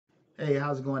Hey,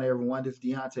 how's it going, everyone? This is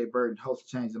Deonte Burden, host of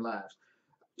Changing Lives.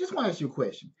 Just want to ask you a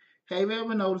question. Have you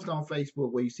ever noticed on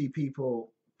Facebook where you see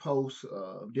people post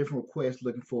different requests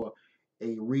looking for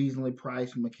a reasonably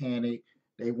priced mechanic?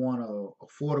 They want a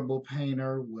affordable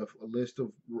painter with a list of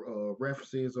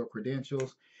references or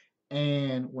credentials.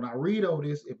 And when I read all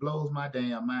this, it blows my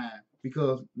damn mind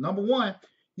because number one,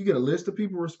 you get a list of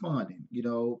people responding. You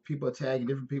know, people are tagging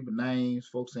different people's names,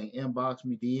 folks saying inbox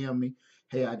me, DM me,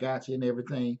 hey, I got you and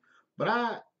everything.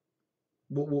 But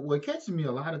what catches me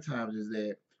a lot of times is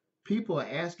that people are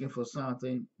asking for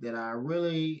something that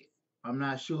I'm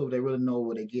not sure if they really know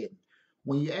what they're getting.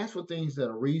 When you ask for things that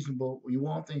are reasonable, when you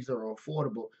want things that are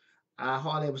affordable, I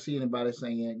hardly ever see anybody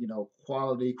saying,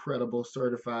 quality, credible,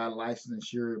 certified, licensed,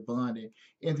 insured, bonded,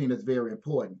 anything that's very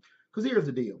important. Because here's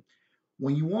the deal.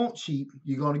 When you want cheap,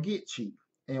 you're going to get cheap.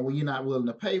 And when you're not willing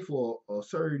to pay for a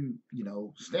certain,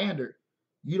 standard,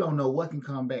 you don't know what can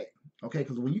come back. Okay,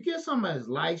 because when you get somebody that's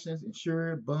licensed,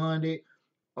 insured, bonded,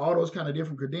 all those kind of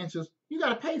different credentials, you got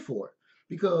to pay for it.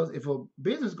 Because if a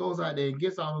business goes out there and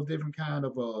gets all those different kind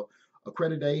of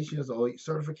accreditations or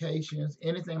certifications,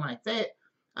 anything like that,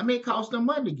 I mean, it costs them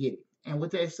money to get it. And with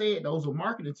that said, those are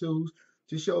marketing tools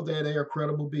to show that they're a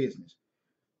credible business.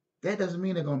 That doesn't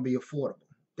mean they're going to be affordable.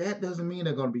 That doesn't mean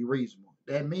they're going to be reasonable.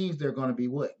 That means they're going to be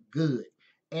what? Good.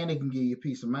 And they can give you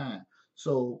peace of mind.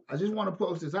 So I just want to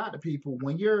post this out to people.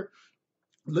 When you're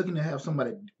looking to have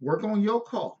somebody work on your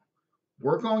car,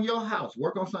 work on your house,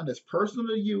 work on something that's personal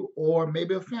to you or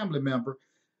maybe a family member,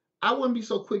 I wouldn't be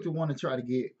so quick to want to try to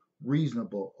get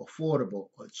reasonable, affordable,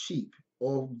 or cheap,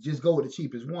 or just go with the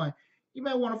cheapest one. You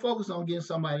may want to focus on getting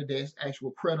somebody that's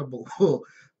actual credible,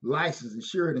 licensed,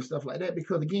 insured, and stuff like that.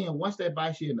 Because again, once that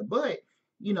bites you in the butt,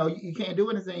 you can't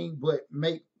do anything but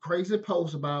make crazy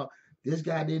posts about this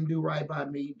guy didn't do right by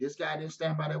me, this guy didn't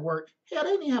stand by their work. Hell, they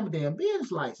didn't even have a damn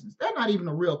business license. They're not even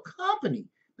a real company.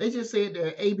 They just said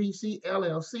they're ABC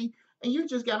LLC, and you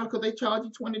just got them because they charge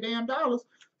you $20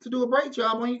 to do a brake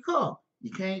job on your car. You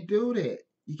can't do that.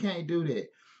 You can't do that.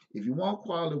 If you want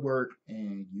quality work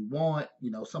and you want,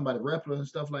 somebody reputable and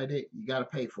stuff like that, you got to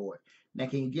pay for it. Now,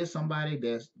 can you get somebody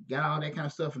that's got all that kind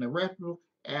of stuff in the reputable?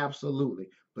 Absolutely.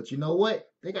 But you know what?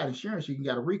 They got insurance. You can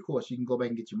get a recourse. You can go back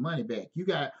and get your money back. You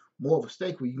got more of a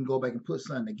stake where you can go back and put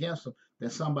something against them than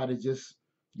somebody just,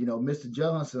 Mr.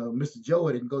 Johnson or Mr. Joe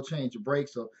that can go change your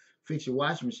brakes or fix your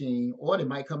washing machine, or they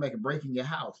might come back and break in your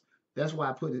house. That's why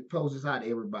I pose this out to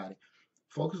everybody.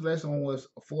 Focus less on what's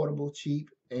affordable, cheap,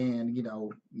 and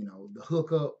the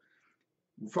hookup.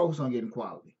 Focus on getting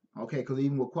quality. Okay, because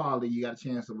even with quality, you got a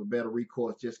chance of a better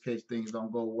recourse just in case things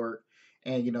don't go work.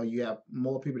 And you have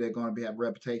more people that are going to have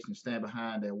reputation and stand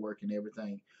behind their work and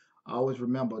everything. Always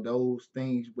remember those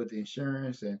things with the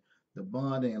insurance and the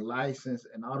bonding and license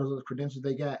and all those other credentials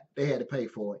they got, they had to pay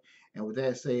for it. And with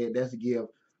that said, that's to give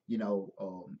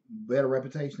better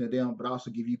reputation to them, but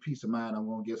also give you peace of mind. I'm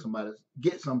going to get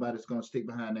somebody that's going to stick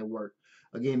behind their work.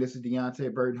 Again, this is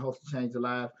Deonte Burden, host of Change the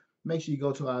Live. Make sure you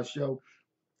go to our show.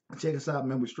 Check us out,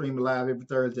 man. We stream live every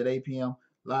Thursday at 8 p.m.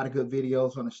 A lot of good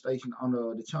videos on the station, on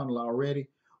the channel already.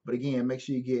 But again, make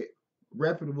sure you get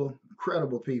reputable,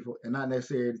 credible people and not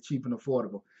necessarily cheap and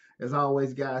affordable. As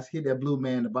always, guys, hit that blue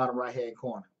man in the bottom right hand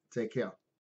corner. Take care.